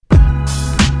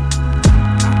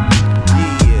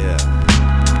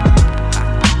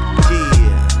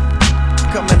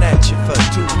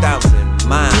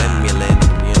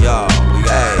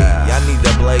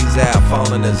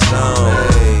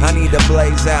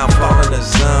out, fall in the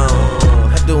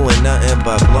zone. I'm doing nothing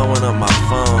but blowing up my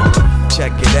phone.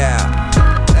 Check it out.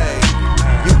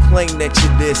 You claim that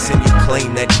you're this and you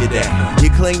claim that you're that. You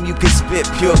claim you can spit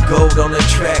pure gold on the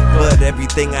track, but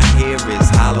everything I hear is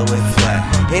hollow and flat.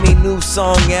 Any new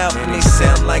song out and they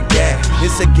sound like that.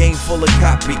 It's a game full of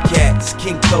copycats,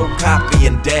 King Cole copy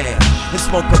and dash, and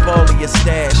smoke up all of your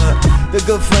stash. They're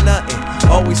good for nothing,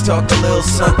 always talk a little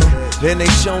something, then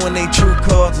they showing they true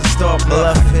cards and start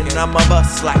bluffing. I'm a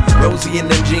bust like Rosie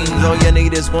in them jeans. All you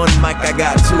need is one mic, I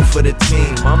got two for the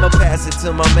team. I'ma pass it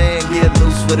to my man, get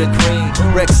loose for the cream.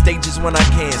 Wreck stages when I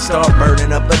can, start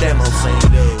burning up a demo scene.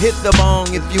 Hit the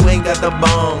bong if you ain't got the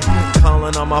bong.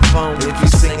 Calling on my phone if you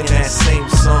singing that same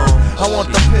song. I want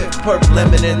the pip, perp,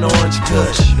 lemon, and orange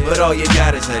kush, but all you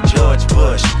got is a George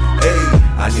Bush. Hey,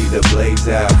 I need to blaze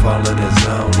out, fall in the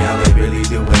zone. Y'all ain't really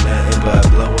doing nothing but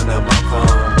blowing up my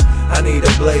phone. I need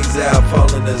to blaze out, fall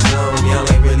in the zone. Y'all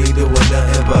ain't really doing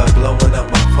nothing but blowing up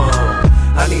my phone.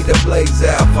 I need to blaze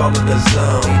out, fall in the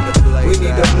zone. We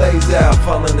need to blaze out,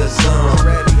 fall in the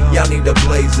zone. Y'all need to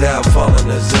blaze out, fall in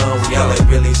the zone. Y'all ain't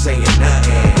really saying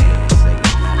nothing.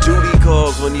 Duty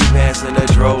calls when you passing a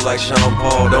dro like Sean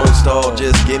Paul. Don't stall,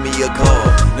 just give me a call.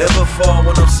 Never fall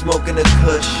when I'm smoking a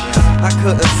kush. I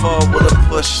couldn't fall with a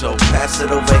push, so pass it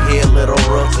over here, little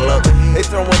rook. Look, they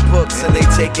throwing books and they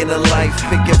taking a life,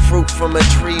 picking fruit from a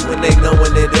tree when they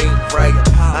knowing it ain't right.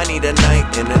 I need a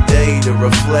night and a day to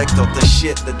reflect on the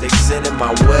shit that they sending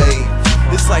my way.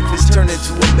 This life is turning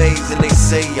to a maze and they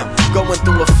say I'm going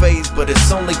through a phase, but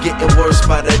it's only getting worse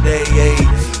by the day.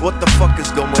 What the fuck is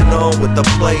going on with the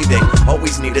play? They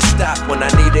always need to stop when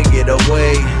I need to get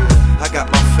away. I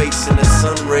got my face in the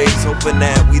sun rays, hoping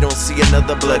that we don't see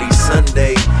another bloody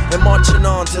Sunday. And marching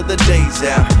on till the day's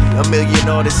out. A million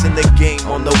artists in the game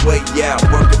on the way out,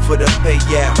 working for the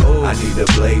payout. I need to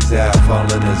blaze out, fall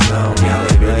in the zone. Y'all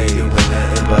ain't really doing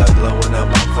nothing but blowing up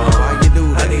my phone. Why you do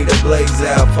that? I need to blaze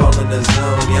out, fall in the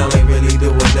zone. Y'all ain't really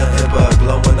doing nothing but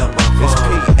blowing up my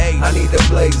phone. I need to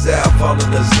blaze out, fall in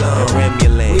the zone.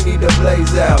 We need to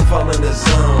blaze out, fall in the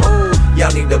zone.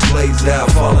 Y'all need to blaze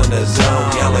out, fall in the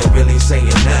zone. Y'all ain't really saying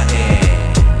nothing.